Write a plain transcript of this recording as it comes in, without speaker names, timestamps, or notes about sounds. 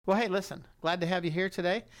Well, hey, listen, glad to have you here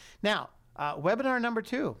today. Now, webinar number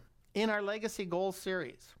 2 in our Legacy Goals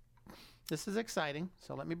series. This is exciting,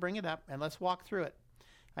 so let me bring it up and let's walk through it.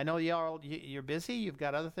 I know you're busy, you've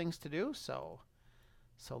got other things to do, so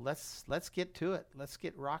let's get to it. Let's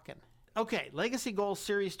get rocking. Okay, Legacy Goals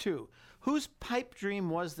Series 2. Whose pipe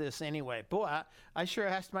dream was this anyway? Boy, I sure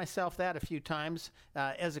asked myself that a few times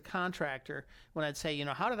as a contractor when I'd say,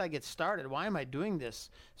 how did I get started? Why am I doing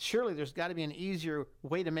this? Surely there's got to be an easier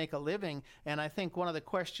way to make a living. And I think one of the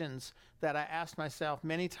questions that I asked myself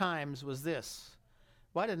many times was this: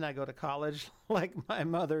 why didn't I go to college like my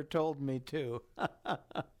mother told me to?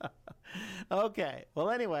 Okay,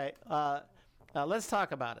 well, anyway, let's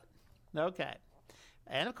talk about it. Okay.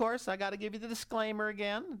 And of course, I got to give you the disclaimer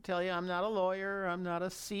again. Tell you I'm not a lawyer, I'm not a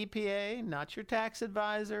CPA, not your tax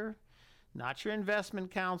advisor, not your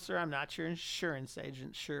investment counselor, I'm not your insurance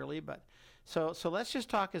agent, surely. But so let's just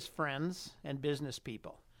talk as friends and business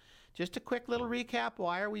people. Just a quick little recap.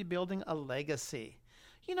 Why are we building a legacy?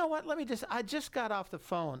 You know what? I just got off the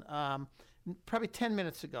phone probably 10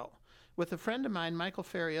 minutes ago with a friend of mine, Michael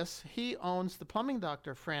Farias. He owns the Plumbing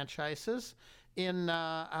Doctor franchises in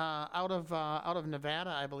out of Nevada,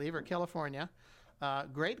 I believe, or California.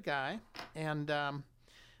 Great guy. And I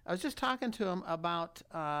was just talking to him about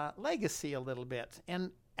legacy a little bit and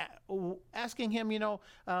asking him,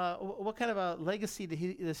 what kind of a legacy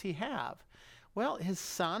does he have? Well, his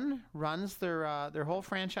son runs their whole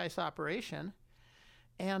franchise operation.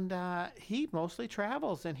 And he mostly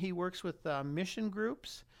travels, and he works with mission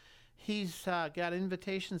groups. He's got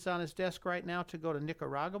invitations on his desk right now to go to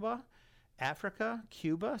Nicaragua, Africa,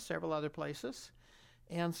 Cuba, several other places.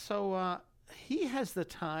 And so he has the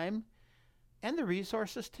time and the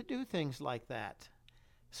resources to do things like that.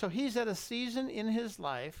 So he's at a season in his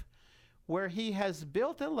life where he has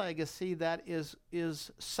built a legacy that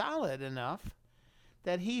is solid enough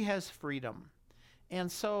that he has freedom.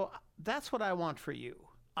 And so that's what I want for you.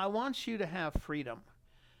 I want you to have freedom.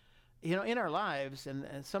 In our lives,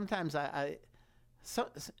 and sometimes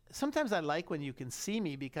sometimes I like when you can see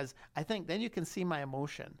me, because I think then you can see my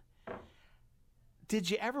emotion. Did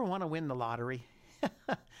you ever want to win the lottery?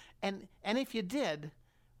 and if you did,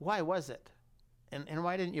 why was it? And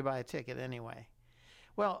why didn't you buy a ticket anyway?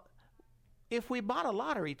 Well, if we bought a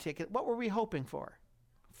lottery ticket, what were we hoping for?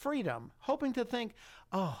 Freedom. Hoping to think,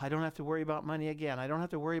 oh, I don't have to worry about money again. I don't have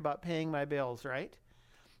to worry about paying my bills, right?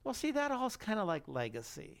 Well, see, that all's kind of like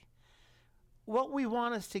legacy. What we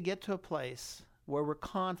want is to get to a place where we're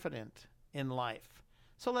confident in life.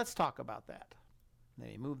 So let's talk about that. Let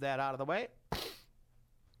me move that out of the way.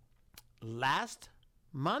 Last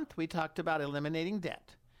month, we talked about eliminating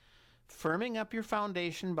debt. Firming up your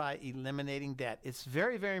foundation by eliminating debt. It's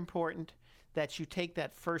very, very important that you take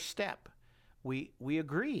that first step. We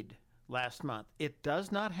agreed last month. It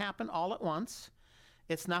does not happen all at once.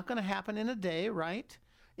 It's not going to happen in a day, right?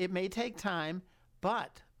 It may take time,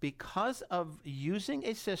 but because of using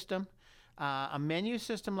a system, a menu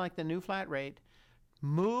system like the new flat rate,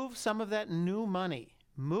 move some of that new money.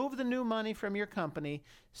 Move the new money from your company.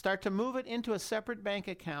 Start to move it into a separate bank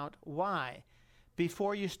account. Why?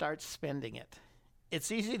 Before you start spending it.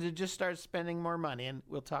 It's easy to just start spending more money, and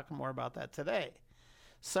we'll talk more about that today.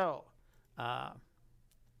 So,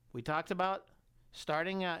 we talked about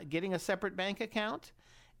starting, getting a separate bank account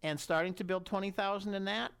and starting to build $20,000 in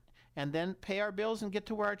that, and then pay our bills and get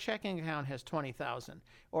to where our checking account has $20,000.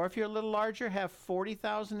 Or if you're a little larger, have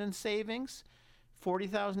 $40,000 in savings,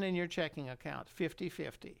 $40,000 in your checking account,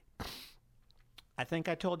 50-50. I think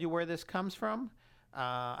I told you where this comes from.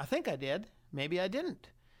 I think I did. Maybe I didn't.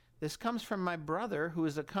 This comes from my brother, who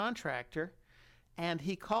is a contractor, and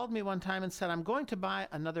he called me one time and said, I'm going to buy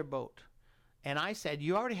another boat. And I said,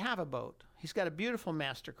 you already have a boat. He's got a beautiful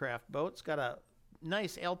Mastercraft boat. It's got a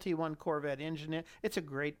nice LT1 Corvette engine in it. It's a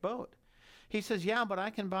great boat. He says, yeah, but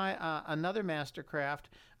I can buy another Mastercraft.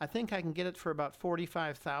 I think I can get it for about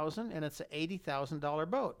 $45,000, and it's an $80,000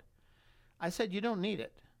 boat. I said, you don't need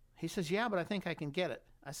it. He says, yeah, but I think I can get it.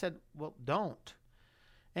 I said, well, don't.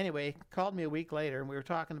 Anyway, he called me a week later, and we were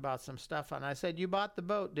talking about some stuff, and I said, you bought the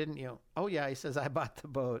boat, didn't you? Oh, yeah, he says, I bought the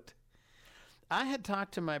boat. I had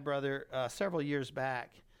talked to my brother several years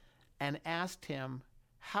back and asked him,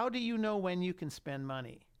 how do you know when you can spend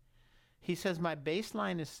money? He says, my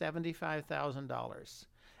baseline is $75,000.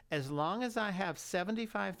 As long as I have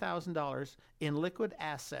 $75,000 in liquid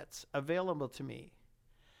assets available to me,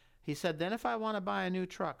 he said, then if I want to buy a new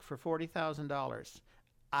truck for $40,000,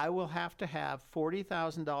 I will have to have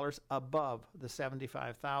 $40,000 above the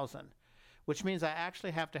 $75,000, which means I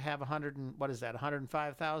actually have to have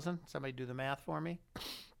 $105,000? Somebody do the math for me.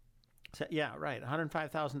 So, yeah, right,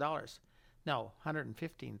 $105,000. No,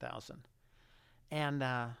 115,000. And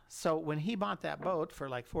so when he bought that boat for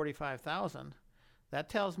like 45,000, that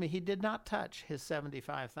tells me he did not touch his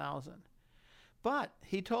 75,000. But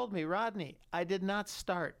he told me, Rodney, I did not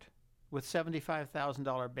start with $75,000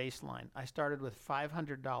 baseline. I started with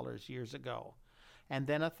 $500 years ago, and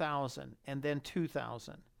then 1,000, and then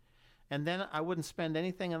 2,000. And then I wouldn't spend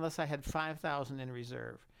anything unless I had 5,000 in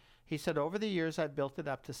reserve. He said, over the years, I've built it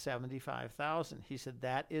up to 75,000. He said,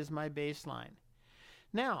 that is my baseline.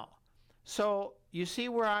 Now, so you see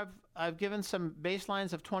where I've given some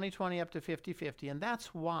baselines of 20/20 up to 50/50, and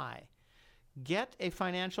that's why. Get a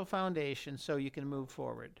financial foundation so you can move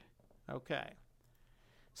forward. Okay.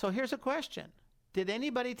 So here's a question. Did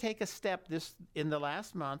anybody take a step in the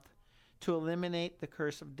last month to eliminate the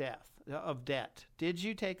curse of debt? Did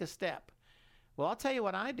you take a step? Well, I'll tell you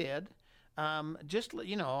what I did.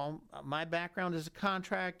 My background is a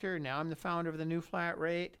contractor. Now I'm the founder of the New Flat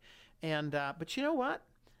Rate. But you know what?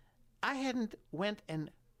 I hadn't went and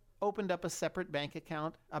opened up a separate bank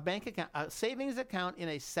account, a savings account in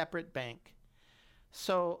a separate bank.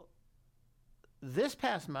 So this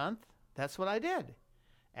past month, that's what I did.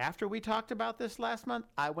 After we talked about this last month,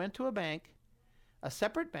 I went to a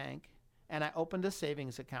separate bank, and I opened a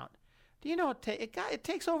savings account. Do you know it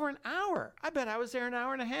takes over an hour? I bet I was there an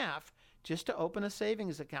hour and a half just to open a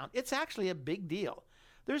savings account. It's actually a big deal.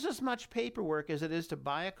 There's as much paperwork as it is to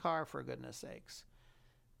buy a car, for goodness sakes.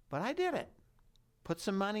 But I did it. Put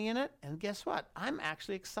some money in it, and guess what? I'm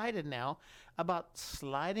actually excited now about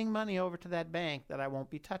sliding money over to that bank that I won't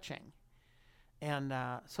be touching. And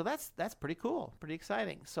so that's pretty cool, pretty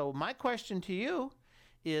exciting. So my question to you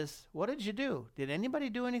is, what did you do? Did anybody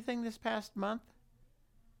do anything this past month?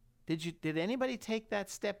 Did anybody take that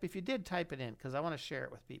step? If you did, type it in, because I want to share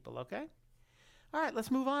it with people, okay? All right,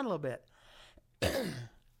 let's move on a little bit.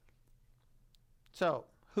 So,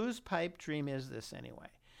 whose pipe dream is this anyway?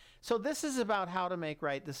 So this is about how to make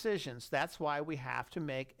right decisions. That's why we have to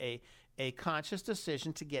make a conscious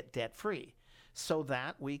decision to get debt-free so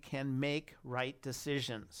that we can make right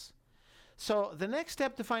decisions. So the next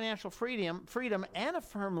step to financial freedom and a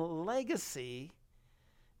firm legacy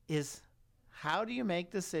is, how do you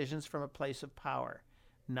make decisions from a place of power,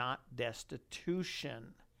 not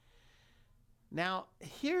destitution? Now,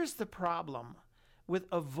 here's the problem with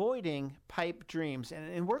avoiding pipe dreams.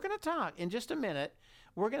 And we're going to talk in just a minute.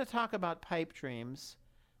 We're going to talk about pipe dreams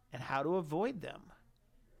and how to avoid them.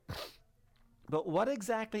 But what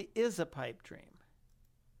exactly is a pipe dream?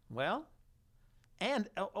 Well, and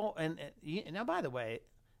now, by the way,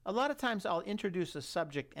 a lot of times I'll introduce a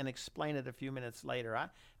subject and explain it a few minutes later.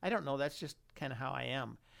 I don't know. That's just kind of how I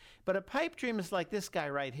am. But a pipe dream is like this guy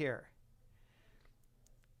right here.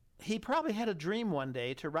 He probably had a dream one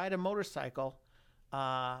day to ride a motorcycle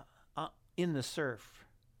in the surf.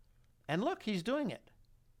 And look, he's doing it.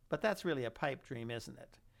 But that's really a pipe dream, isn't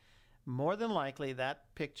it? More than likely,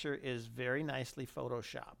 that picture is very nicely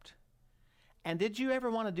photoshopped. And did you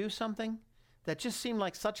ever want to do something that just seemed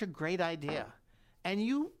like such a great idea? And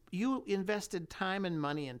you invested time and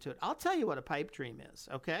money into it. I'll tell you what a pipe dream is,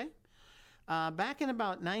 okay? Back in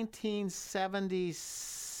about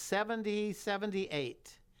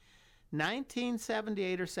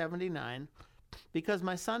 1978 or 79, because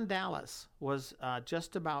my son Dallas was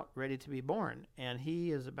just about ready to be born, and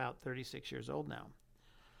he is about 36 years old now.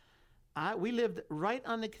 We lived right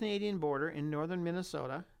on the Canadian border in northern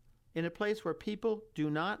Minnesota, in a place where people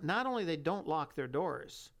not only they don't lock their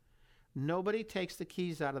doors, nobody takes the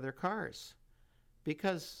keys out of their cars.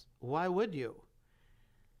 Because why would you?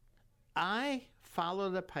 I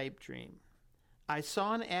followed a pipe dream. I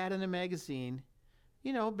saw an ad in a magazine,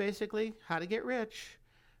 basically how to get rich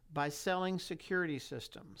by selling security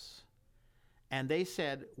systems. And they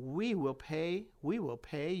said, we will pay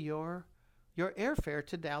your airfare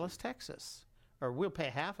to Dallas, Texas, or we'll pay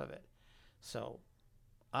half of it. So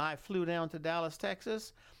I flew down to Dallas,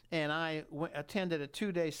 Texas, and I attended a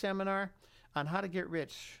 2-day seminar on how to get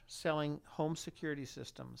rich selling home security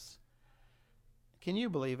systems. Can you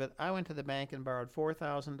believe it? I went to the bank and borrowed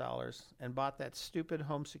 $4,000 and bought that stupid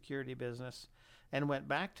home security business and went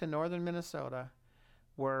back to northern Minnesota,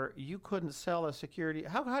 where you couldn't sell a security.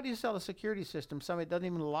 How do you sell a security system? Somebody doesn't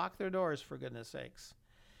even lock their doors, for goodness sakes.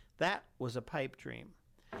 That was a pipe dream.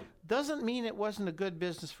 Doesn't mean it wasn't a good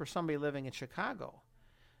business for somebody living in Chicago.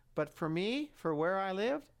 But for me, for where I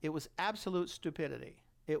lived, it was absolute stupidity.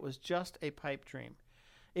 It was just a pipe dream.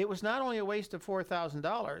 It was not only a waste of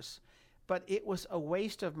 $4,000, but it was a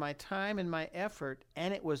waste of my time and my effort,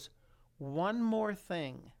 and it was one more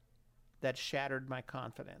thing that shattered my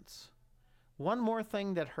confidence. One more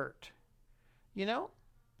thing that hurt.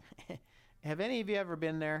 Have any of you ever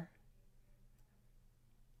been there?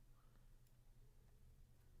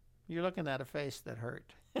 You're looking at a face that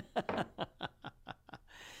hurt.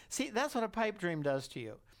 See, that's what a pipe dream does to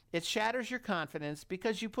you. It shatters your confidence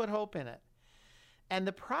because you put hope in it. And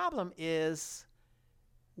the problem is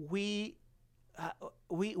we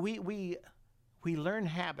learn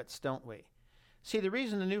habits, don't we? See, the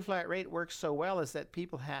reason the new flat rate works so well is that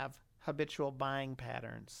people have habitual buying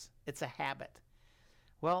patterns. It's a habit.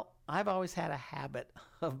 Well, I've always had a habit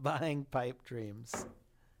of buying pipe dreams.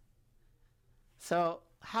 So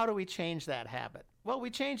how do we change that habit? Well,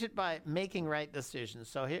 we change it by making right decisions.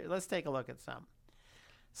 So here, let's take a look at some.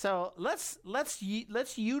 So let's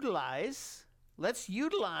utilize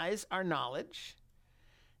our knowledge,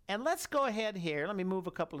 and let's go ahead here. Let me move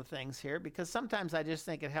a couple of things here because sometimes I just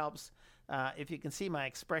think it helps if you can see my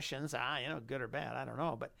expressions. Good or bad, I don't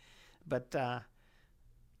know, but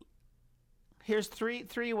here's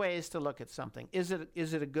three ways to look at something. Is it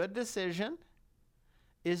a good decision?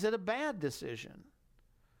 Is it a bad decision?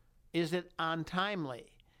 Is it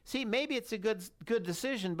untimely? See, maybe it's a good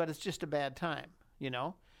decision, but it's just a bad time.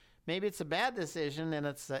 Maybe it's a bad decision and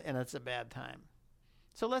it's a bad time.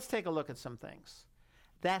 So let's take a look at some things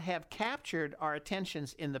that have captured our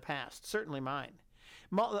attentions in the past. Certainly mine.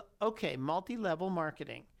 Multi-level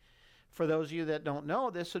marketing. For those of you that don't know,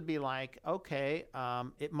 this would be like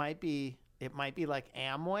it might be like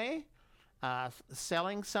Amway,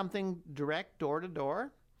 selling something direct door to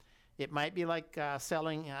door. It might be like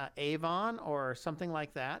selling Avon or something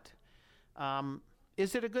like that.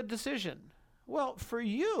 Is it a good decision? Well, for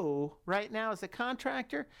you right now as a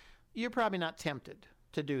contractor, you're probably not tempted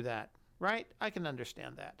to do that, right? I can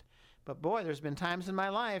understand that. But boy, there's been times in my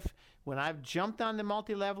life when I've jumped on the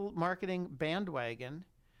multi-level marketing bandwagon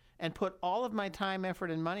and put all of my time, effort,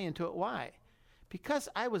 and money into it. Why? Because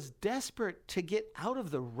I was desperate to get out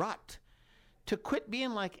of the rut, to quit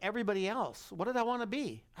being like everybody else. What did I want to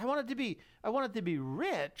be? I wanted to be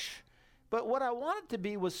rich, but what I wanted to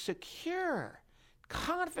be was secure,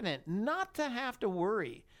 confident, not to have to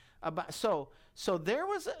worry about. So there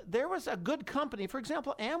was a good company. For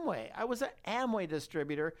example, Amway. I was an Amway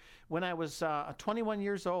distributor when I was 21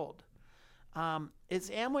 years old. Is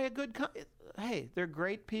Amway a good company? Hey, they're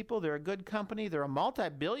great people. They're a good company. They're a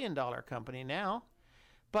multi-billion-dollar company now.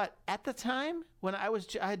 But at the time when I was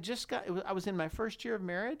in my first year of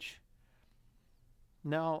marriage.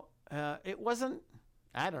 No, it wasn't.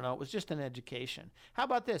 I don't know. It was just an education. How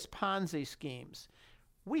about this? Ponzi schemes.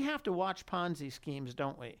 We have to watch Ponzi schemes,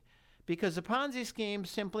 don't we? Because a Ponzi scheme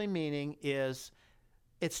simply meaning is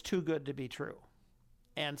it's too good to be true.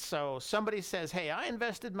 And so somebody says, hey, I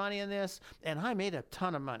invested money in this and I made a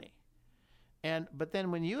ton of money. But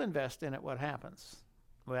then when you invest in it, what happens?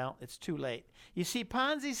 Well, it's too late. You see,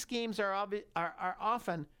 Ponzi schemes are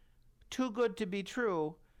often too good to be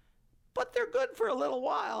true, but they're good for a little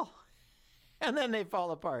while. And then they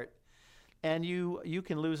fall apart. And you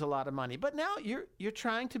can lose a lot of money. But now you're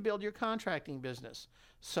trying to build your contracting business.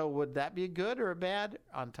 So would that be a good or a bad?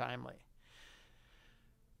 Untimely.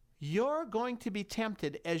 You're going to be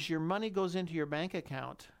tempted as your money goes into your bank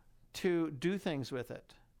account to do things with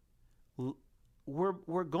it.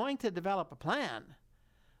 We're going to develop a plan.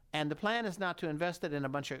 And the plan is not to invest it in a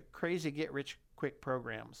bunch of crazy get-rich-quick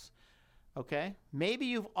programs. Okay? Maybe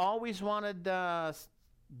you've always wanted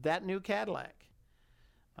that new Cadillac.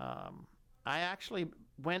 I actually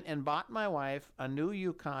went and bought my wife a new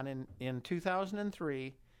Yukon in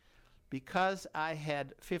 2003 because I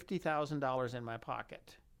had $50,000 in my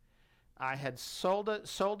pocket. I had sold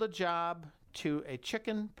a job to a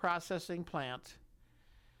chicken processing plant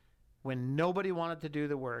when nobody wanted to do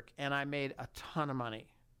the work, and I made a ton of money.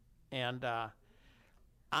 And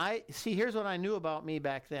here's what I knew about me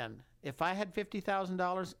back then. If I had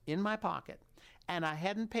 $50,000 in my pocket and I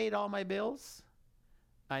hadn't paid all my bills,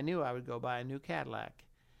 I knew I would go buy a new Cadillac,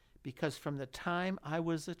 because from the time I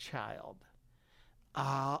was a child,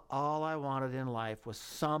 all I wanted in life was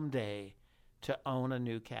someday to own a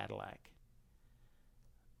new Cadillac.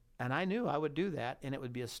 And I knew I would do that, and it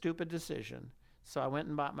would be a stupid decision. So I went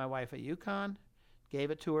and bought my wife a Yukon, gave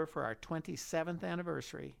it to her for our 27th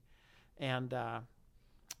anniversary, and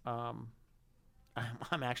I'm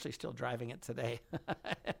actually still driving it today.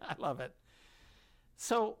 I love it.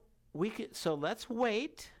 So let's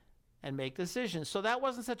wait and make decisions. So that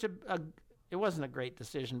wasn't it wasn't a great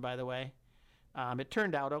decision, by the way. It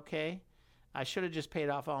turned out okay. I should have just paid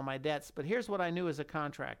off all my debts. But here's what I knew as a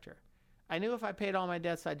contractor. I knew if I paid all my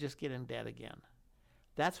debts, I'd just get in debt again.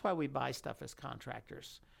 That's why we buy stuff as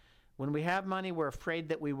contractors. When we have money, we're afraid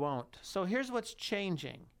that we won't. So here's what's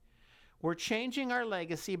changing. We're changing our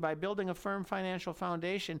legacy by building a firm financial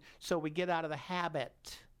foundation so we get out of the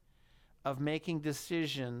habit of making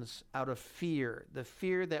decisions out of fear, the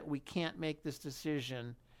fear that we can't make this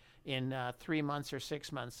decision in 3 months or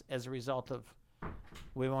 6 months as a result of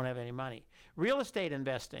we won't have any money. Real estate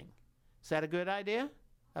investing, is that a good idea?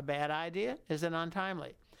 A bad idea? Is it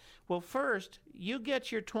untimely? Well, first, you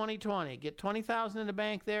get your 2020, get 20,000 in the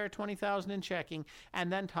bank there, 20,000 in checking,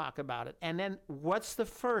 and then talk about it. And then what's the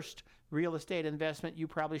first real estate investment you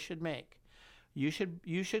probably should make? You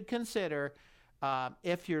should consider,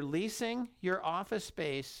 if you're leasing your office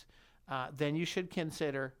space, then you should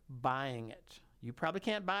consider buying it. You probably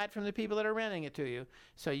can't buy it from the people that are renting it to you.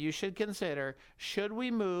 So you should consider, should we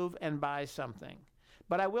move and buy something?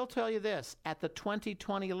 But I will tell you this, at the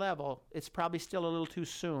 2020 level, it's probably still a little too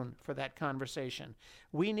soon for that conversation.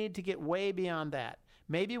 We need to get way beyond that.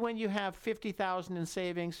 Maybe when you have 50,000 in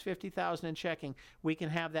savings, 50,000 in checking, we can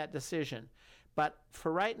have that decision. But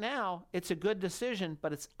for right now, it's a good decision,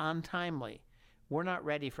 but it's untimely. We're not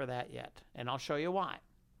ready for that yet, and I'll show you why.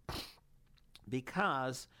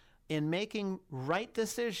 Because in making right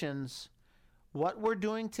decisions, what we're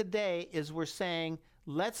doing today is we're saying,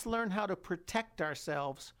 let's learn how to protect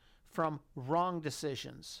ourselves from wrong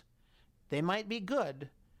decisions. They might be good,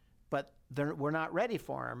 but we're not ready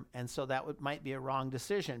for them, and so that might be a wrong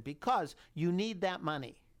decision because you need that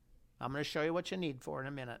money. I'm going to show you what you need for in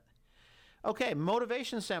a minute. Okay,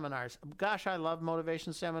 motivation seminars. Gosh, I love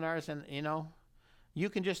motivation seminars, and you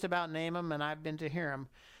can just about name them, and I've been to hear them.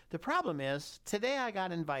 The problem is, today I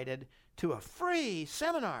got invited to a free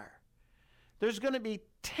seminar. There's going to be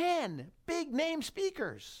 10 big name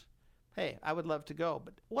speakers. Hey, I would love to go,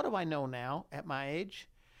 but what do I know now at my age?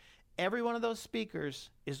 Every one of those speakers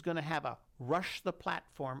is going to have a rush the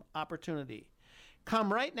platform opportunity.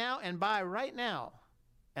 Come right now and buy right now.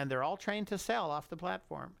 And they're all trained to sell off the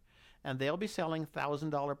platform. And they'll be selling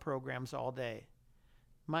 $1,000 programs all day.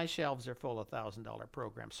 My shelves are full of $1,000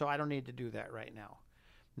 programs, so I don't need to do that right now.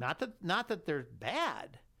 Not that they're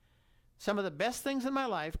bad. Some of the best things in my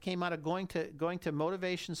life came out of going to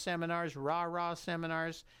motivation seminars, rah-rah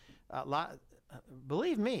seminars.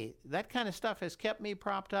 Believe me, that kind of stuff has kept me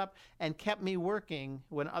propped up and kept me working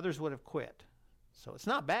when others would have quit. So it's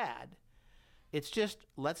not bad. It's just,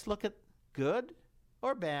 let's look at good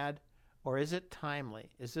or bad, or is it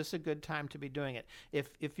timely? Is this a good time to be doing it?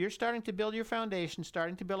 If you're starting to build your foundation,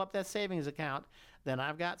 starting to build up that savings account, then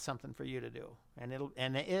I've got something for you to do, and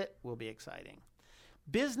it will be exciting.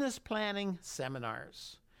 Business planning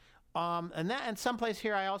seminars. And someplace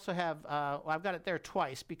here I also have, I've got it there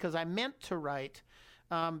twice because I meant to write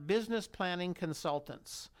business planning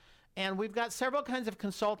consultants. And we've got several kinds of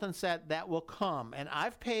consultants that will come. And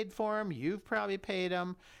I've paid for them. You've probably paid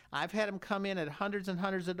them. I've had them come in at hundreds and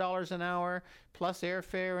hundreds of dollars an hour, plus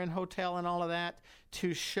airfare and hotel and all of that,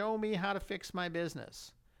 to show me how to fix my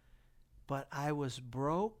business. But I was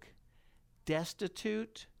broke,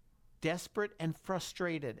 destitute, desperate, and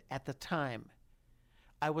frustrated at the time.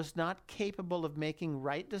 I was not capable of making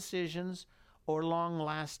right decisions or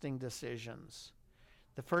long-lasting decisions.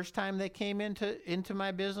 The first time they came into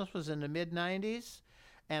my business was in the mid-'90s,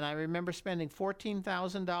 and I remember spending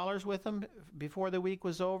 $14,000 with them before the week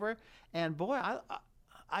was over, and boy,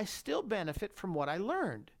 I still benefit from what I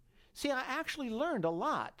learned. See, I actually learned a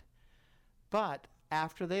lot, but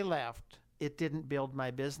after they left, it didn't build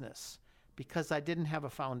my business because I didn't have a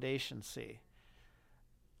foundation, see.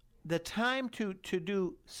 The time to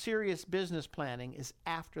do serious business planning is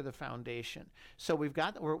after the foundation. So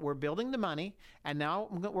we're building the money, and now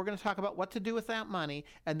we're going to talk about what to do with that money,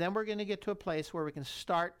 and then we're going to get to a place where we can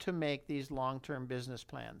start to make these long-term business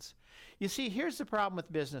plans. You see, here's the problem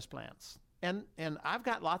with business plans. And I've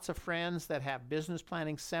got lots of friends that have business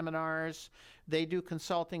planning seminars. They do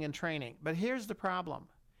consulting and training. But here's the problem.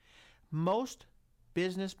 Most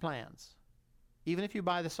business plans, even if you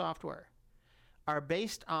buy the software, are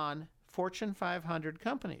based on Fortune 500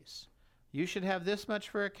 companies. You should have this much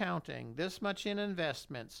for accounting, this much in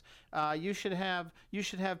investments. You should have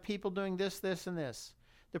people doing this, this, and this.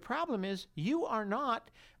 The problem is you're not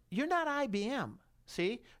IBM.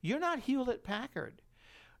 See, you're not Hewlett Packard.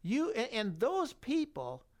 And those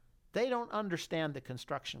people, they don't understand the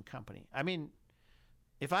construction company. I mean,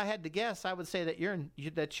 if I had to guess, I would say that your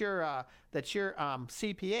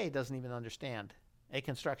CPA doesn't even understand a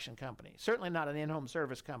construction company. Certainly not an in-home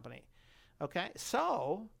service company. Okay?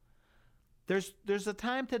 So there's a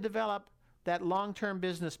time to develop that long-term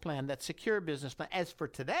business plan, that secure business plan. As for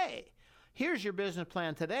today, here's your business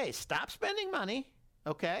plan today. Stop spending money,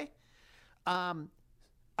 okay?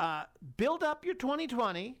 Build up your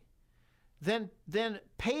 2020, then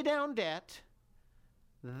pay down debt,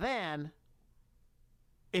 then,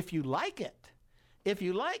 if you like it, If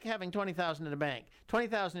you like having $20,000 in the bank,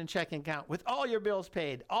 $20,000 in checking account with all your bills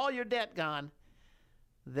paid, all your debt gone,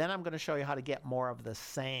 then I'm going to show you how to get more of the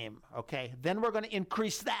same, okay? Then we're going to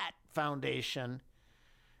increase that foundation,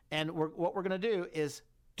 and what we're going to do is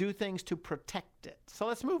do things to protect it. So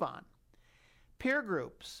let's move on. Peer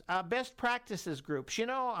groups, best practices groups. You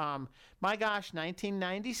know, my gosh,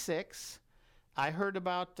 1996, I heard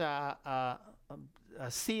about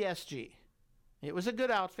CSG. It was a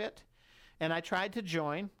good outfit, and I tried to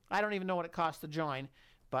join. I don't even know what it cost to join,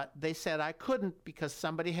 but they said I couldn't because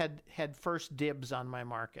somebody had first dibs on my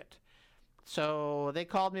market. So they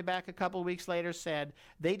called me back a couple of weeks later, said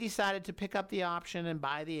they decided to pick up the option and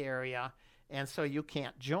buy the area, and so you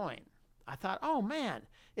can't join. I thought, oh man,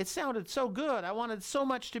 it sounded so good. I wanted so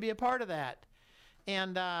much to be a part of that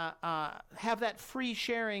and have that free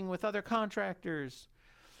sharing with other contractors.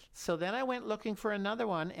 So then I went looking for another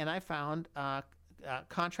one, and I found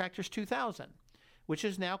Contractors 2000, which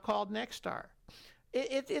is now called Nexstar.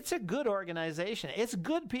 It's a good organization. It's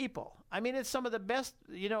good people. I mean, it's some of the best,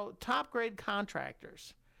 top grade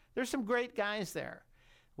contractors. There's some great guys there.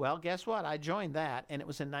 Well, guess what? I joined that, and it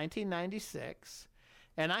was in 1996,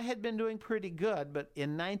 and I had been doing pretty good, but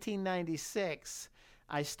in 1996,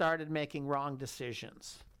 I started making wrong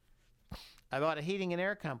decisions. I bought a heating and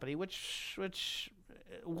air company, which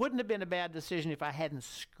wouldn't have been a bad decision if I hadn't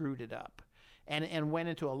screwed it up and went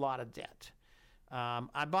into a lot of debt.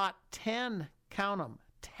 I bought 10, count them,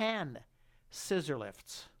 10 scissor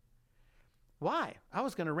lifts. Why? I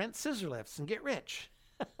was going to rent scissor lifts and get rich.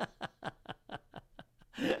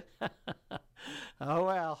 Oh,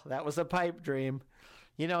 well, that was a pipe dream.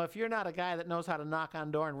 If you're not a guy that knows how to knock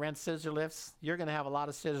on door and rent scissor lifts, you're going to have a lot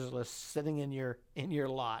of scissor lifts sitting in your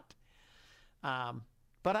lot.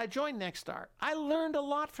 But I joined Nexstar. I learned a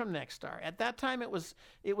lot from Nexstar. At that time, it was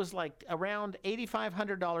like around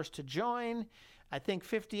 $8,500 to join. I think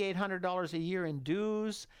 $5,800 a year in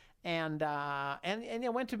dues, and I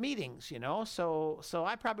went to meetings. So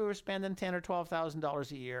I probably was spending $10,000 or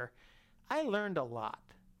 $12,000 a year. I learned a lot.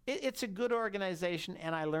 It's a good organization,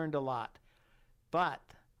 and I learned a lot. But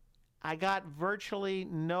I got virtually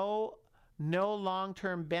no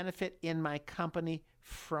long-term benefit in my company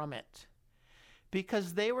from it,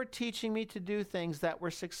 because they were teaching me to do things that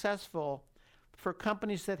were successful for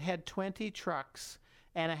companies that had 20 trucks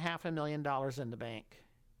and $500,000 in the bank.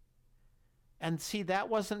 And see, that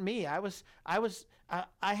wasn't me. I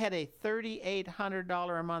had a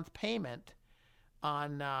 $3,800 a month payment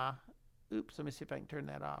on. Let me see if I can turn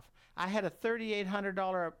that off. I had a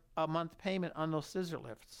 $3,800 a month payment on those scissor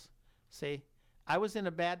lifts. See, I was in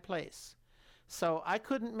a bad place, so I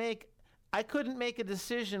couldn't make a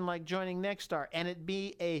decision like joining Nexstar and it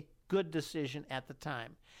be a good decision at the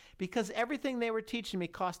time, because everything they were teaching me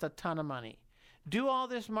cost a ton of money. Do all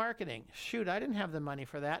this marketing. Shoot, I didn't have the money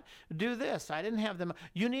for that. Do this. I didn't have the.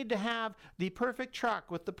 You need to have the perfect truck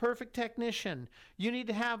with the perfect technician. You need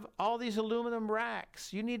to have all these aluminum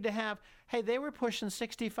racks. You need to have. Hey, they were pushing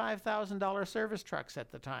 $65,000 service trucks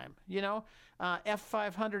at the time. F500,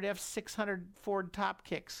 F600 Ford Top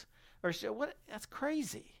Kicks, or what? That's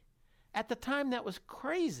crazy. At the time, that was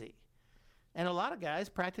crazy. And a lot of guys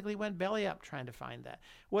practically went belly up trying to find that.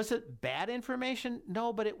 Was it bad information?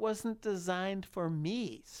 No, but it wasn't designed for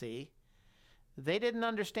me, see? They didn't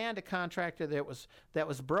understand a contractor that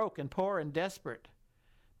was broke and poor and desperate.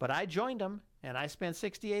 But I joined them, and I spent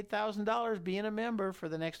 $68,000 being a member for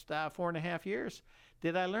the next 4.5 years.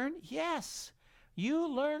 Did I learn? Yes.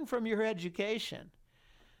 You learn from your education.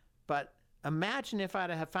 But imagine if I'd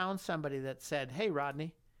have found somebody that said, hey,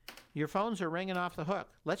 Rodney, your phones are ringing off the hook.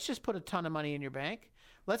 Let's just put a ton of money in your bank.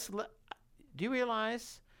 Do you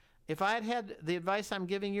realize if I had the advice I'm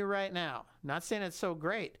giving you right now, not saying it's so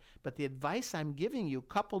great, but the advice I'm giving you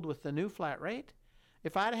coupled with the new flat rate,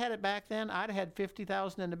 if I'd had it back then, I'd have had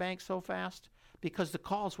 $50,000 in the bank so fast because the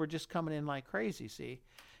calls were just coming in like crazy, see?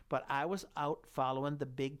 But I was out following the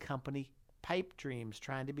big company pipe dreams,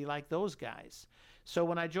 trying to be like those guys. So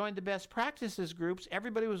when I joined the best practices groups,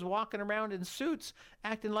 everybody was walking around in suits,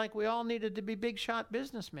 acting like we all needed to be big shot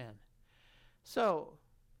businessmen. So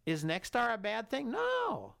is Nexstar a bad thing?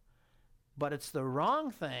 No, but it's the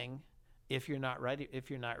wrong thing if you're not ready.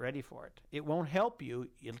 If you're not ready for it, it won't help you.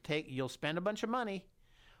 You'll spend a bunch of money.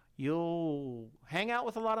 You'll hang out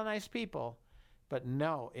with a lot of nice people, but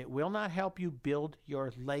no, it will not help you build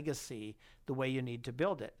your legacy the way you need to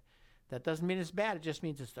build it. That doesn't mean it's bad. It just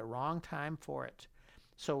means it's the wrong time for it.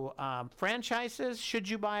 So franchises, should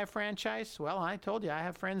you buy a franchise? Well, I told you I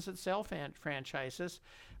have friends that sell franchises.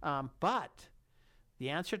 But the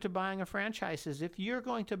answer to buying a franchise is if you're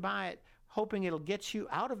going to buy it hoping it'll get you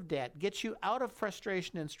out of debt, get you out of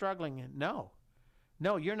frustration and struggling, no.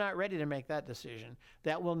 No, you're not ready to make that decision.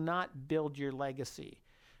 That will not build your legacy.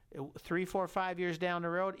 3, 4, 5 years down the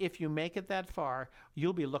road, if you make it that far,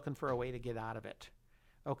 you'll be looking for a way to get out of it.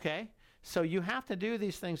 Okay? So you have to do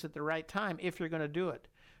these things at the right time if you're going to do it.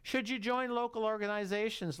 Should you join local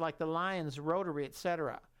organizations like the Lions, Rotary,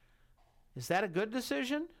 etc.? Is that a good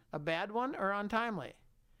decision, a bad one, or untimely?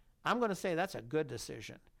 I'm going to say that's a good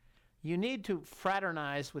decision. You need to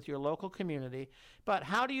fraternize with your local community, but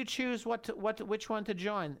how do you choose which one to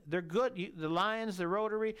join? They're good. The Lions, the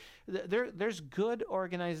Rotary, there's good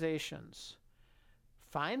organizations.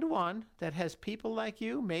 Find one that has people like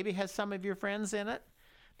you, maybe has some of your friends in it,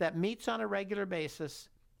 that meets on a regular basis,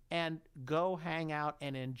 and go hang out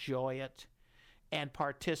and enjoy it and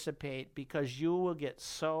participate, because you will get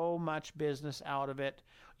so much business out of it.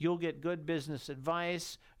 You'll get good business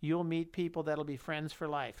advice. You'll meet people that'll be friends for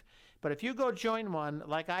life. But if you go join one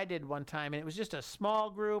like I did one time, and it was just a small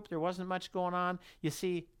group, there wasn't much going on, you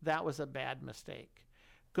see, that was a bad mistake.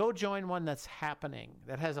 Go join one that's happening,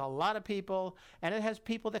 that has a lot of people, and it has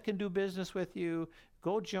people that can do business with you.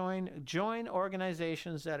 Go join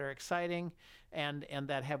organizations that are exciting and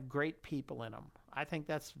that have great people in them. I think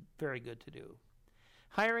that's very good to do.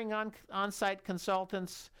 Hiring on-site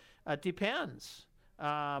consultants depends.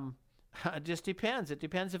 It just depends. It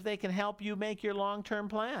depends if they can help you make your long-term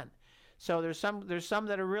plan. So there's some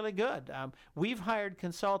that are really good. We've hired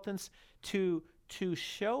consultants to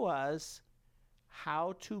show us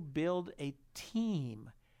how to build a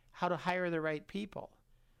team, how to hire the right people.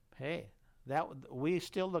 Hey, we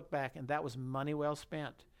still look back, and that was money well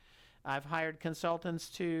spent. I've hired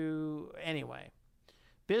consultants anyway.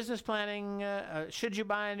 Business planning, should you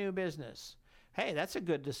buy a new business? Hey, that's a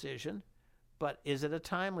good decision, but is it a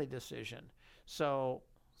timely decision? So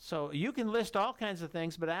you can list all kinds of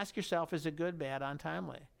things, but ask yourself, is it good, bad,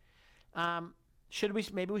 untimely?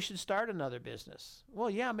 Maybe we should start another business. Well,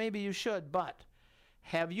 yeah, maybe you should, but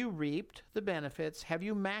have you reaped the benefits? Have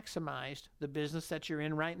you maximized the business that you're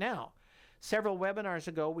in right now? Several webinars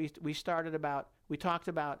ago, we talked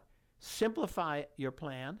about simplify your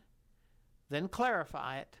plan, then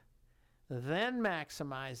clarify it, then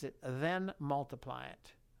maximize it, then multiply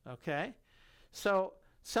it. Okay? So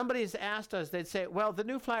somebody's asked us, they'd say, well, the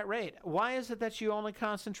new flat rate, why is it that you only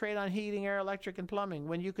concentrate on heating, air, electric, and plumbing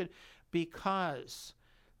when you could? Because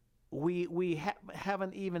we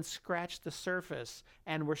haven't even scratched the surface,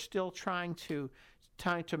 and we're still trying to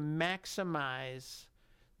maximize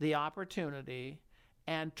the opportunity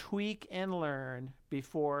and tweak and learn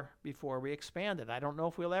before we expand it. I don't know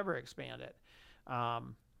if we'll ever expand it.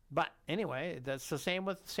 But anyway, that's the same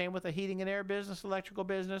with the heating and air business, electrical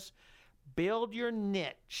business. Build your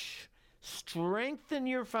niche. Strengthen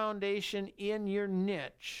your foundation in your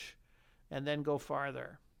niche, and then go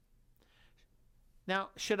farther. Now,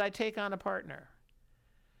 should I take on a partner?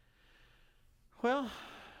 Well,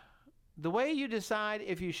 the way you decide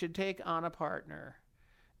if you should take on a partner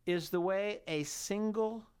is the way a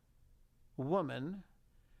single woman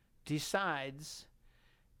decides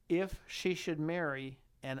if she should marry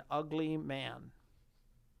an ugly man.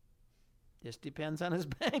 Just depends on his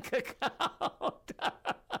bank account.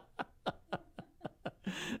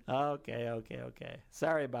 Okay.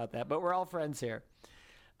 Sorry about that, but we're all friends here.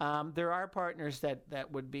 There are partners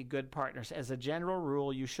that would be good partners. As a general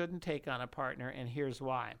rule, you shouldn't take on a partner, and here's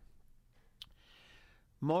why.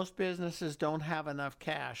 Most businesses don't have enough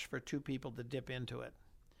cash for two people to dip into it.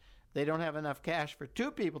 They don't have enough cash for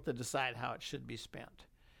two people to decide how it should be spent.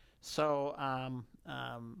 So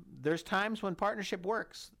there's times when partnership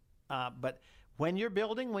works. But when you're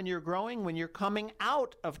building, when you're growing, when you're coming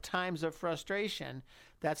out of times of frustration,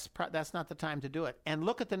 that's not the time to do it. And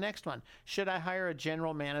look at the next one. Should I hire a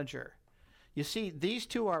general manager? You see, these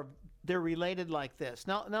two they're related like this.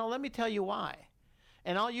 Now let me tell you why.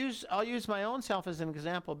 And I'll use my own self as an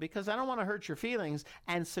example, because I don't want to hurt your feelings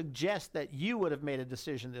and suggest that you would have made a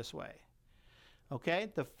decision this way. Okay?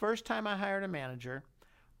 The first time I hired a manager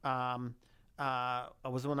was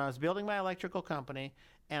when I was building my electrical company,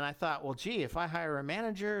 and I thought, well, gee, if I hire a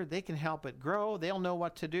manager, they can help it grow. They'll know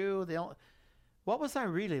what to do. What was I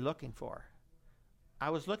really looking for? I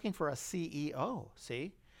was looking for a CEO,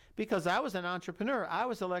 see? Because I was an entrepreneur. I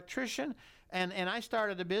was an electrician, and I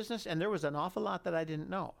started a business, and there was an awful lot that I didn't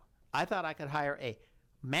know. I thought I could hire a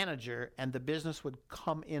manager, and the business would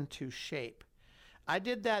come into shape. I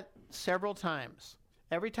did that several times.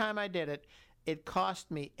 Every time I did it, it cost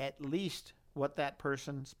me at least what that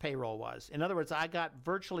person's payroll was. In other words, I got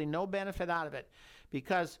virtually no benefit out of it,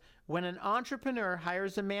 because when an entrepreneur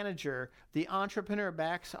hires a manager, the entrepreneur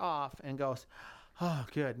backs off and goes, oh,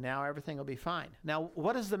 good, now everything will be fine. Now,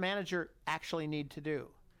 what does the manager actually need to do?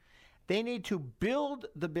 They need to build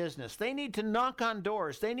the business. They need to knock on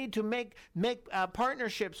doors. They need to make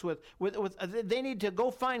partnerships with. They need to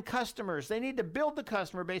go find customers. They need to build the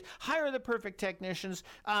customer base, hire the perfect technicians,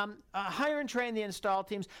 hire and train the install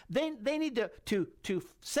teams. They need to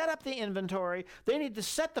set up the inventory. They need to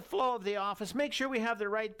set the flow of the office, make sure we have the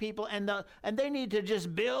right people, and they need to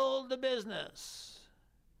just build the business.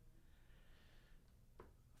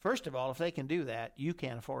 First of all, if they can do that, you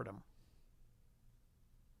can't afford them.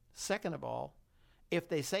 Second of all, if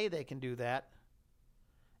they say they can do that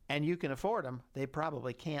and you can afford them, they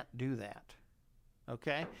probably can't do that.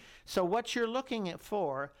 Okay? So what you're looking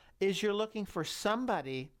for is you're looking for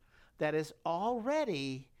somebody that is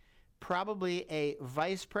already probably a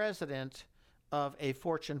vice president of a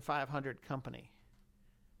Fortune 500 company.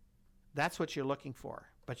 That's what you're looking for,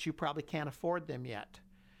 but you probably can't afford them yet.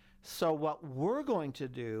 So what we're going to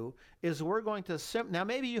do is we're going to now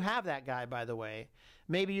maybe you have that guy, by the way.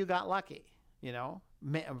 Maybe you got lucky, you know.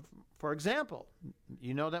 For example,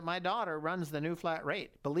 you know that my daughter runs the New Flat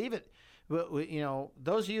Rate. Believe it. You know,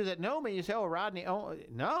 those of you that know me, you say, "Oh, Rodney, oh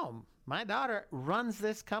no, my daughter runs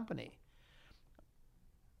this company."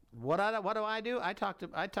 What do I do? I talk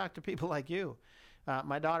to people like you.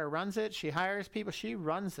 My daughter runs it. She hires people. She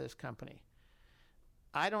runs this company.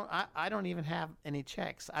 I don't even have any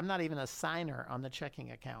checks. I'm not even a signer on the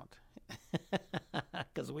checking account.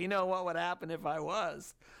 Because we know what would happen if I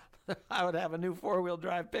was. I would have a new 4-wheel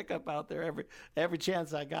drive pickup out there every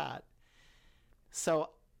chance I got. So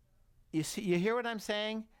you hear what I'm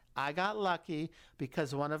saying? I got lucky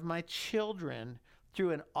because one of my children,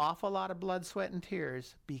 through an awful lot of blood, sweat, and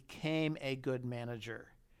tears, became a good manager.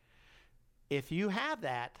 If you have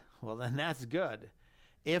that, well, then that's good.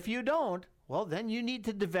 If you don't, well, then you need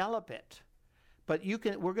to develop it. But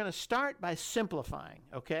we're going to start by simplifying,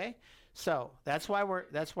 okay? So that's why we're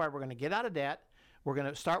going to get out of debt. We're going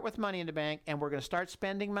to start with money in the bank, and we're going to start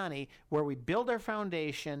spending money where we build our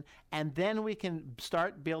foundation, and then we can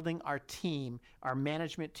start building our team, our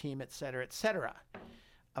management team, et cetera, et cetera.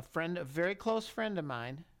 A very close friend of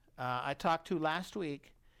mine, I talked to last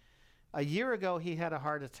week. A year ago, he had a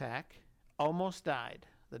heart attack, almost died.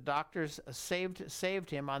 The doctors saved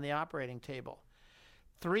him on the operating table.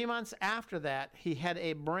 3 months after that, he had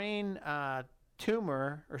a brain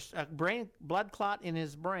tumor or a blood clot in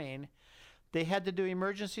his brain. They had to do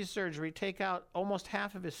emergency surgery, take out almost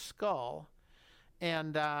half of his skull,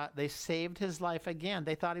 and they saved his life again.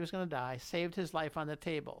 They thought he was going to die, saved his life on the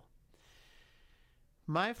table.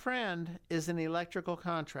 My friend is an electrical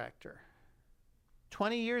contractor.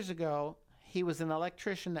 20 years ago, he was an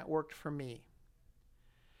electrician that worked for me.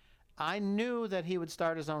 I knew that he would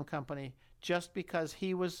start his own company just because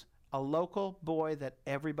he was a local boy that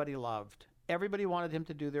everybody loved. Everybody wanted him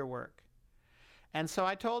to do their work. And so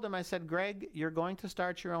I told him, I said, Greg, you're going to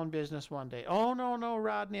start your own business one day. Oh, no,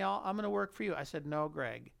 Rodney, I'm going to work for you. I said, no,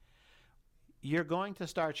 Greg, you're going to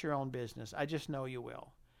start your own business. I just know you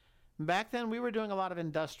will. Back then, we were doing a lot of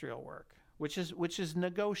industrial work, which is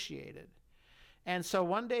negotiated. And so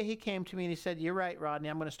one day he came to me and he said, you're right, Rodney,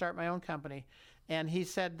 I'm going to start my own company. And he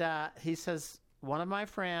says, one of my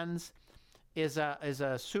friends is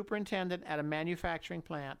a superintendent at a manufacturing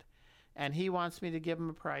plant, and he wants me to give him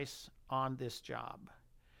a price on this job.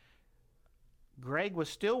 Greg was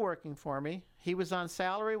still working for me. He was on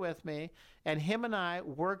salary with me, and him and I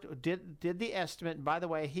did the estimate. And by the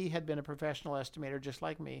way, he had been a professional estimator just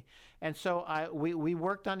like me. And so we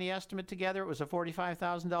worked on the estimate together. It was a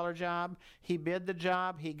 $45,000 job. He bid the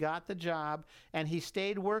job. He got the job, and he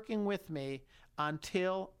stayed working with me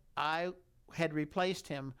until I had replaced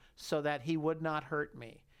him so that he would not hurt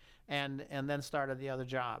me, and then started the other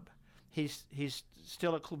job. He's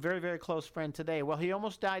still a very, very close friend today. Well, he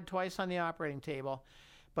almost died twice on the operating table,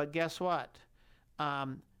 but guess what?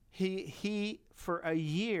 He for a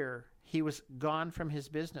year, he was gone from his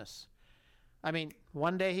business. I mean,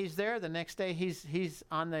 one day he's there, the next day he's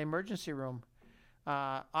on the emergency room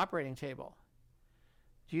operating table.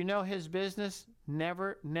 Do you know his business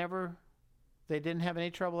never, they didn't have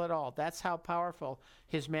any trouble at all. That's how powerful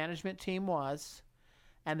his management team was,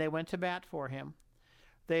 and they went to bat for him.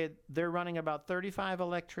 They're running about 35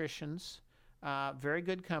 electricians, very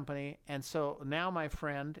good company. And so now my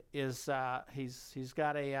friend is he's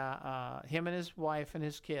got him and his wife and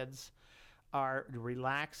his kids are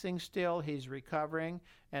relaxing still. He's recovering,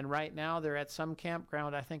 and right now they're at some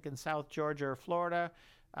campground, I think in South Georgia or Florida.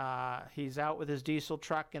 He's out with his diesel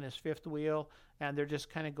truck and his fifth wheel, and they're just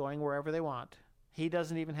kind of going wherever they want. He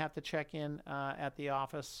doesn't even have to check in at the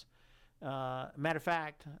office. Matter of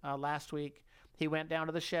fact, last week, he went down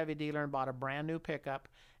to the Chevy dealer and bought a brand new pickup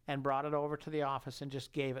and brought it over to the office and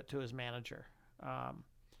just gave it to his manager.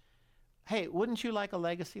 Hey, wouldn't you like a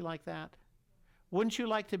legacy like that? Wouldn't you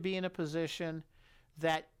like to be in a position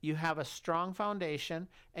that you have a strong foundation,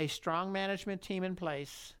 a strong management team in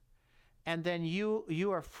place, and then you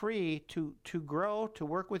are free to grow, to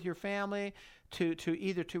work with your family, to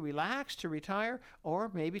either to relax, to retire, or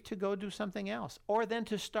maybe to go do something else, or then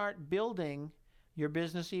to start building your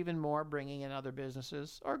business even more, bringing in other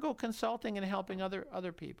businesses, or go consulting and helping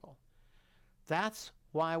other people. That's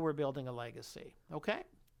why we're building a legacy, okay?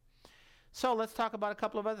 So let's talk about a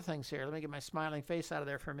couple of other things here. Let me get my smiling face out of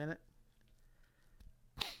there for a minute.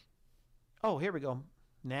 Oh, here we go.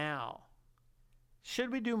 Now, should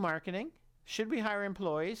we do marketing? Should we hire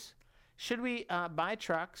employees? Should we buy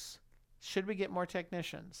trucks? Should we get more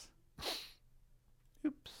technicians?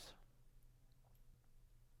 Oops.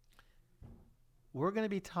 We're going to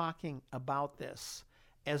be talking about this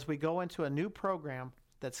as we go into a new program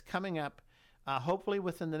that's coming up, hopefully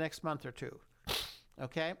within the next month or two.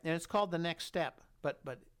 Okay? And it's called The Next Step. But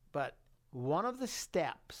one of the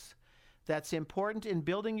steps that's important in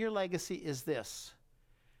building your legacy is this.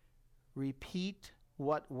 Repeat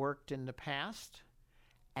what worked in the past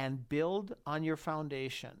and build on your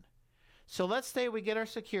foundation. So let's say we get our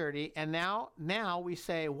security, and now we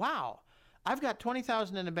say, wow, I've got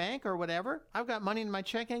 $20,000 in the bank or whatever. I've got money in my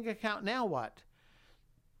checking account. Now what?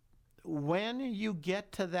 When you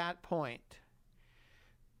get to that point,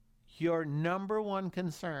 your number one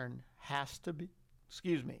concern has to be,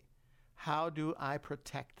 how do I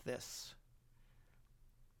protect this?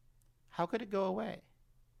 How could it go away?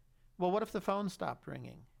 Well, what if the phone stopped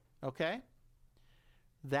ringing? Okay?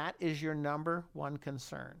 That is your number one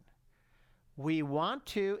concern. We want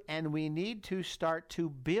to and we need to start to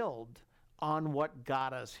build on what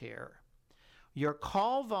got us here. Your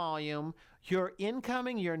call volume, your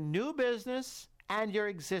incoming, your new business, and your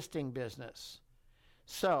existing business.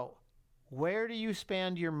 So, where do you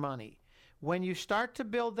spend your money? When you start to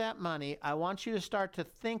build that money, I want you to start to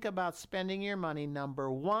think about spending your money, number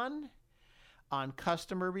one, on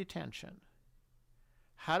customer retention.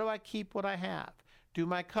 How do I keep what I have? Do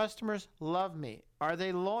my customers love me? Are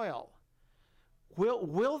they loyal?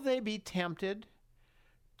 Will they be tempted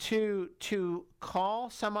to call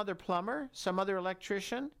some other plumber, some other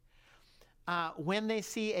electrician, when they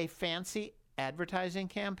see a fancy advertising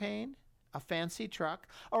campaign, a fancy truck,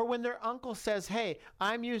 or when their uncle says, "Hey,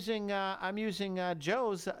 I'm using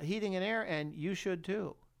Joe's heating and air, and you should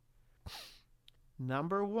too."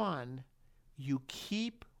 Number one, you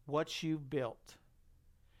keep what you've built.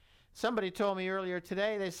 Somebody told me earlier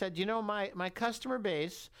today, they said, my customer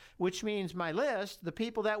base, which means my list, the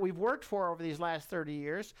people that we've worked for over these last 30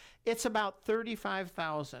 years, it's about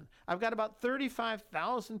 35,000. I've got about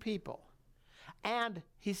 35,000 people. And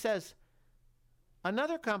he says,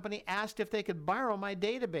 another company asked if they could borrow my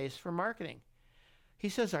database for marketing. He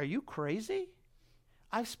says, are you crazy?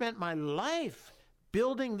 I've spent my life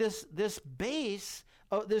building this base,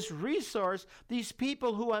 this resource, these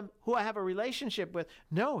people who I have a relationship with.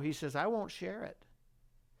 No, he says, I won't share it.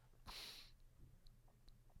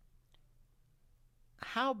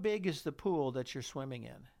 How big is the pool that you're swimming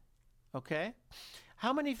in? Okay?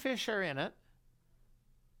 How many fish are in it?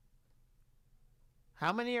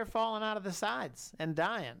 How many are falling out of the sides and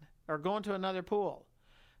dying or going to another pool?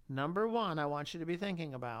 Number one, I want you to be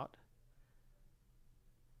thinking about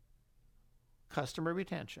customer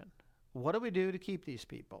retention. What do we do to keep these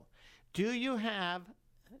people? Do you have,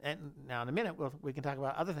 and now in a minute we can talk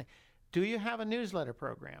about other things, do you have a newsletter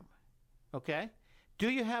program? Okay? Do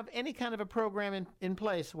you have any kind of a program in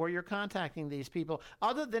place where you're contacting these people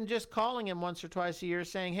other than just calling them once or twice a year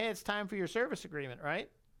saying, hey, it's time for your service agreement, right?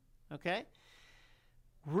 Okay?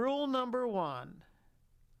 Rule number one,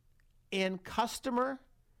 in customer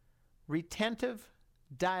retentive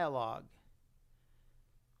dialogue,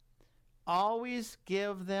 always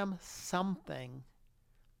give them something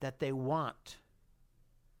that they want.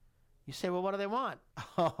 You say, well, what do they want?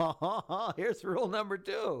 Here's rule number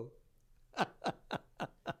two.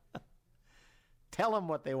 Tell them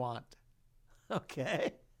what they want.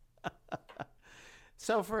 Okay?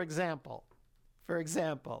 So, for example,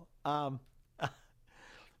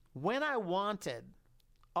 when I wanted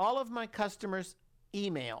all of my customers'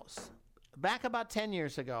 emails, back about 10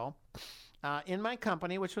 years ago, in my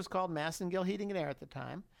company, which was called Massengill Heating and Air at the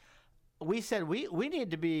time, we said we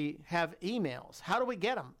need to have emails. How do we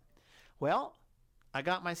get them? Well, I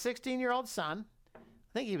got my 16-year-old son. I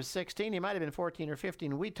think he was 16. He might have been 14 or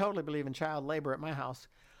 15. We totally believe in child labor at my house.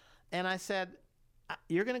 And I said,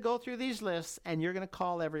 you're going to go through these lists and you're going to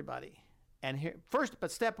call everybody. And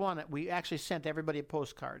step one, we actually sent everybody a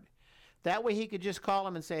postcard. That way he could just call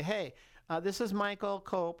them and say, hey, This is Michael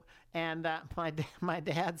Cope, and my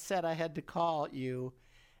dad said I had to call you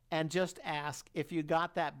and just ask if you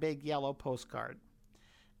got that big yellow postcard.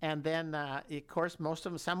 And then, of course, most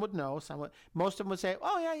of them, some would know, most of them would say,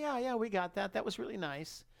 oh, yeah, we got that. That was really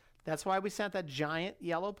nice. That's why we sent that giant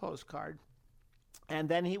yellow postcard. And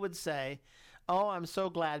then he would say, oh, I'm so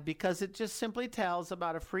glad, because it just simply tells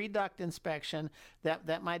about a free duct inspection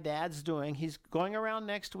that my dad's doing. He's going around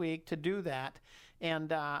next week to do that.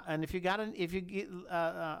 And if you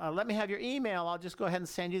let me have your email, I'll just go ahead and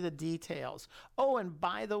send you the details. Oh, and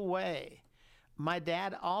by the way, my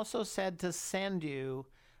dad also said to send you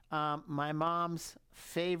my mom's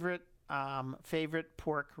favorite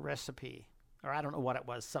pork recipe, or I don't know what it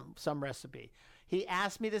was, some recipe. He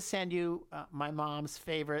asked me to send you my mom's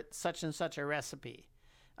favorite such and such a recipe.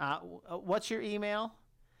 What's your email?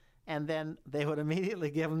 And then they would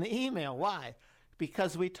immediately give him the email. Why?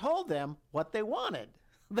 Because we told them what they wanted.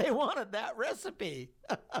 They wanted that recipe.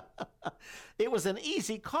 It was an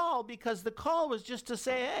easy call, because the call was just to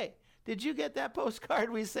say, hey, did you get that postcard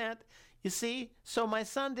we sent? You see, so my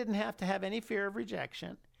son didn't have to have any fear of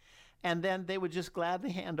rejection. And then they would just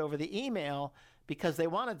gladly hand over the email because they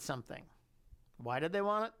wanted something. Why did they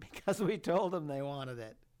want it? Because we told them they wanted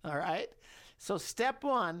it. All right? So step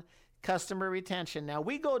one, customer retention. Now,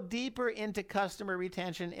 we go deeper into customer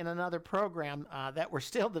retention in another program that we're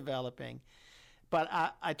still developing. But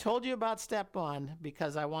I told you about step one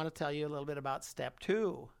because I want to tell you a little bit about step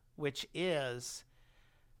two, which is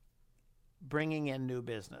bringing in new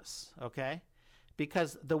business, okay?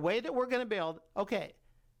 Because the way that we're going to build, okay,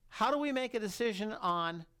 how do we make a decision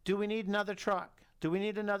on, do we need another truck? Do we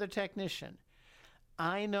need another technician?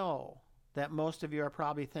 I know that most of you are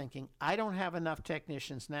probably thinking, I don't have enough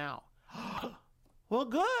technicians now. Well,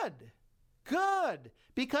 good,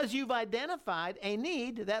 because you've identified a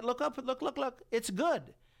need that, look, it's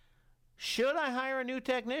good. Should I hire a new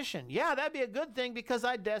technician? Yeah, that'd be a good thing, because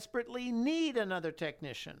I desperately need another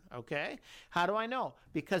technician, okay? How do I know?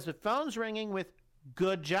 Because the phone's ringing with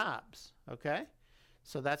good jobs, okay?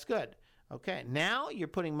 So that's good. Okay, now you're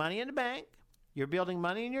putting money in the bank. You're building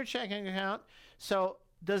money in your checking account. So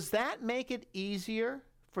does that make it easier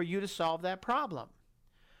for you to solve that problem?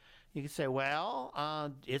 You can say,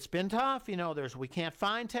 well, it's been tough. You know, we can't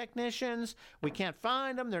find technicians. We can't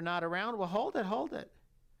find them. They're not around. Well, hold it.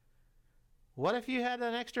 What if you had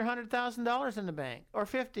an extra $100,000 in the bank, or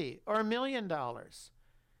 50, or $1 million?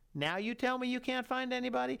 Now you tell me you can't find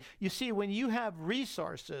anybody? You see, when you have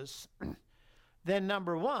resources, then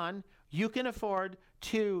number one, you can afford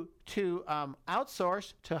to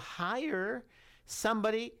outsource, to hire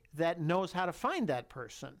somebody that knows how to find that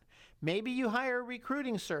person. Maybe you hire a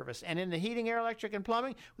recruiting service, and in the heating, air, electric, and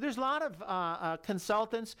plumbing, there's a lot of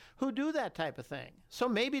consultants who do that type of thing. So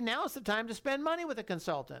maybe now's the time to spend money with a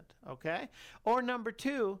consultant, okay? Or number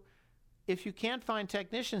two, if you can't find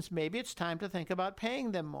technicians, maybe it's time to think about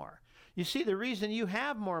paying them more. You see, the reason you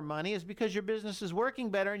have more money is because your business is working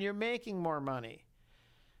better and you're making more money.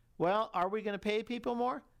 Well, are we going to pay people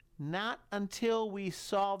more? Not until we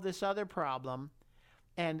solve this other problem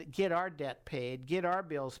and get our debt paid, get our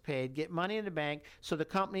bills paid, get money in the bank so the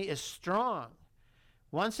company is strong.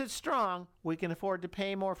 Once it's strong, we can afford to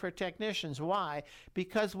pay more for technicians. Why?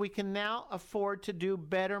 Because we can now afford to do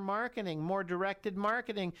better marketing, more directed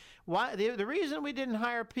marketing. Why? The reason we didn't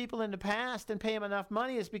hire people in the past and pay them enough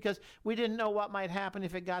money is because we didn't know what might happen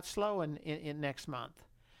if it got slow in next month.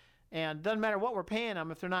 And it doesn't matter what we're paying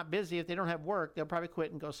them. If they're not busy, if they don't have work, they'll probably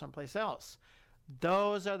quit and go someplace else.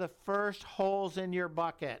 Those are the first holes in your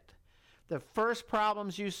bucket. The first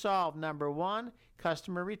problems you solve: number one,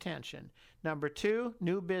 customer retention. Number two,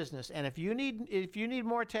 new business. And if you need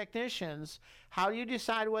more technicians, how do you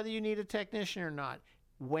decide whether you need a technician or not?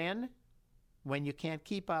 When you can't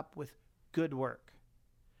keep up with good work.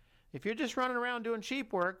 If you're just running around doing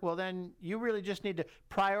cheap work, well, then you really just need to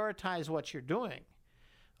prioritize what you're doing.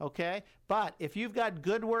 Okay? But if you've got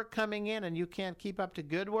good work coming in and you can't keep up to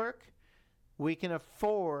good work, we can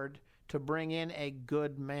afford to bring in a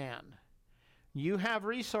good man. You have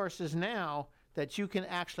resources now that you can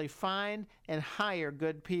actually find and hire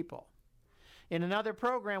good people. In another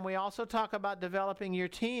program, we also talk about developing your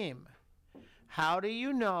team. How do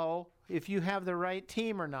you know if you have the right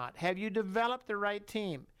team or not? Have you developed the right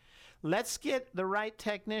team? Let's get the right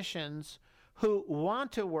technicians who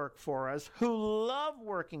want to work for us, who love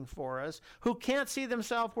working for us, who can't see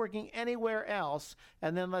themselves working anywhere else,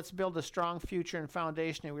 and then let's build a strong future and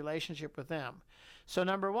foundation and relationship with them. So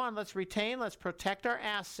number one, let's protect our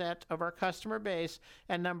asset of our customer base,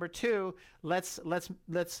 and number two, let's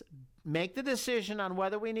make the decision on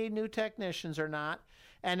whether we need new technicians or not,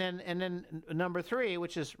 And then number 3,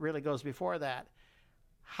 which is really goes before that,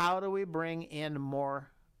 how do we bring in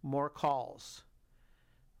more calls?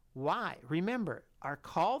 Why? Remember, our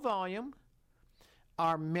call volume,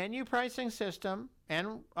 our menu pricing system,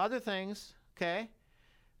 and other things, okay,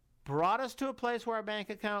 brought us to a place where our bank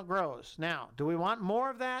account grows. Now, do we want more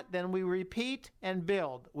of that? Then we repeat and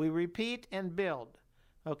build. We repeat and build.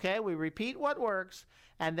 Okay? We repeat what works,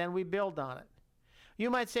 and then we build on it. You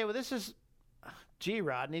might say, well, this is, gee,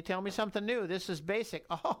 Rodney, tell me something new. This is basic.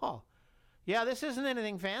 Oh, yeah, this isn't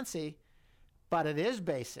anything fancy, but it is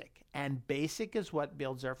basic. And basic is what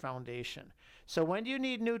builds our foundation. So when do you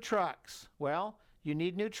need new trucks? Well, you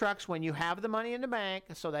need new trucks when you have the money in the bank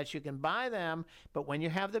so that you can buy them, but when you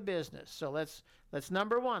have the business. So let's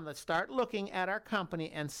number 1, let's start looking at our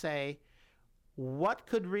company and say, what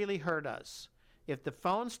could really hurt us? If the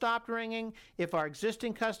phone stopped ringing, if our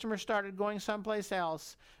existing customers started going someplace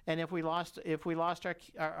else, and if we lost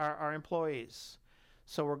our employees.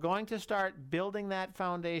 So we're going to start building that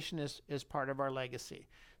foundation as part of our legacy.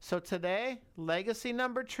 So today, legacy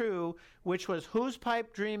number 2, which was, whose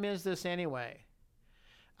pipe dream is this anyway?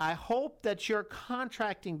 I hope that your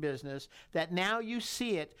contracting business, that now you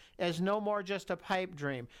see it as no more just a pipe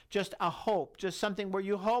dream, just a hope, just something where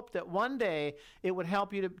you hope that one day it would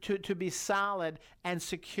help you to be solid and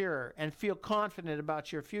secure and feel confident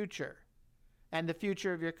about your future and the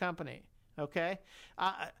future of your company, okay?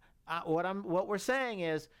 What we're saying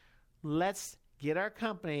is, let's get our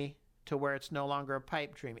company to where it's no longer a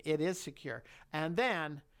pipe dream. It is secure. And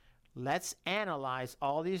then let's analyze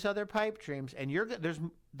all these other pipe dreams, and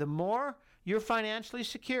the more you're financially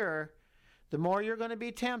secure, the more you're going to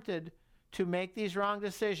be tempted to make these wrong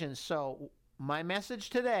decisions. So my message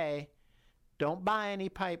today, don't buy any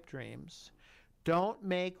pipe dreams. Don't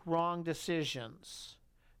make wrong decisions.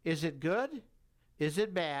 Is it good? Is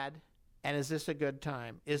it bad? And is this a good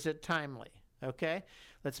time? Is it timely? Okay?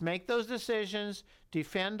 Let's make those decisions,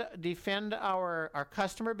 defend our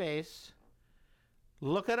customer base,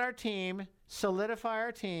 look at our team, solidify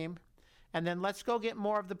our team, and then let's go get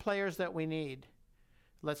more of the players that we need.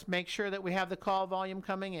 Let's make sure that we have the call volume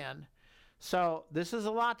coming in. So this is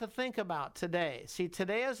a lot to think about today. See,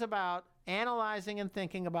 today is about analyzing and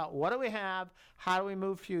thinking about what do we have, how do we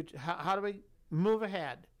move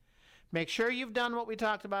ahead. Make sure you've done what we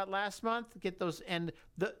talked about last month. Get those, and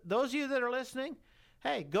those of you that are listening,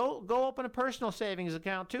 hey, go open a personal savings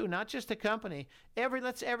account too, not just a company.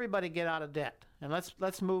 Let's everybody get out of debt, and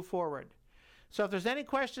let's move forward. So if there's any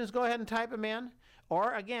questions, go ahead and type them in,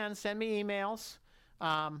 or again, send me emails.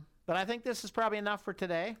 But I think this is probably enough for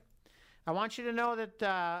today. I want you to know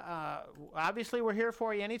that obviously we're here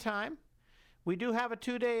for you anytime. We do have a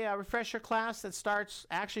 2-day refresher class that starts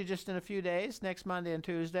actually just in a few days, next Monday and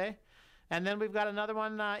Tuesday. And then we've got another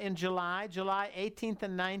one in July 18th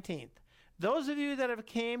and 19th. Those of you that have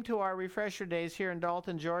came to our refresher days here in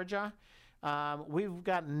Dalton, Georgia, we've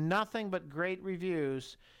got nothing but great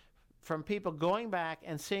reviews from people going back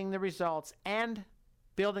and seeing the results and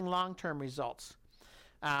building long-term results.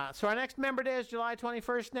 So our next member day is July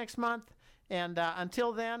 21st next month. And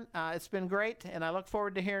until then, it's been great, and I look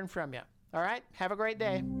forward to hearing from you. All right? Have a great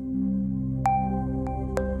day.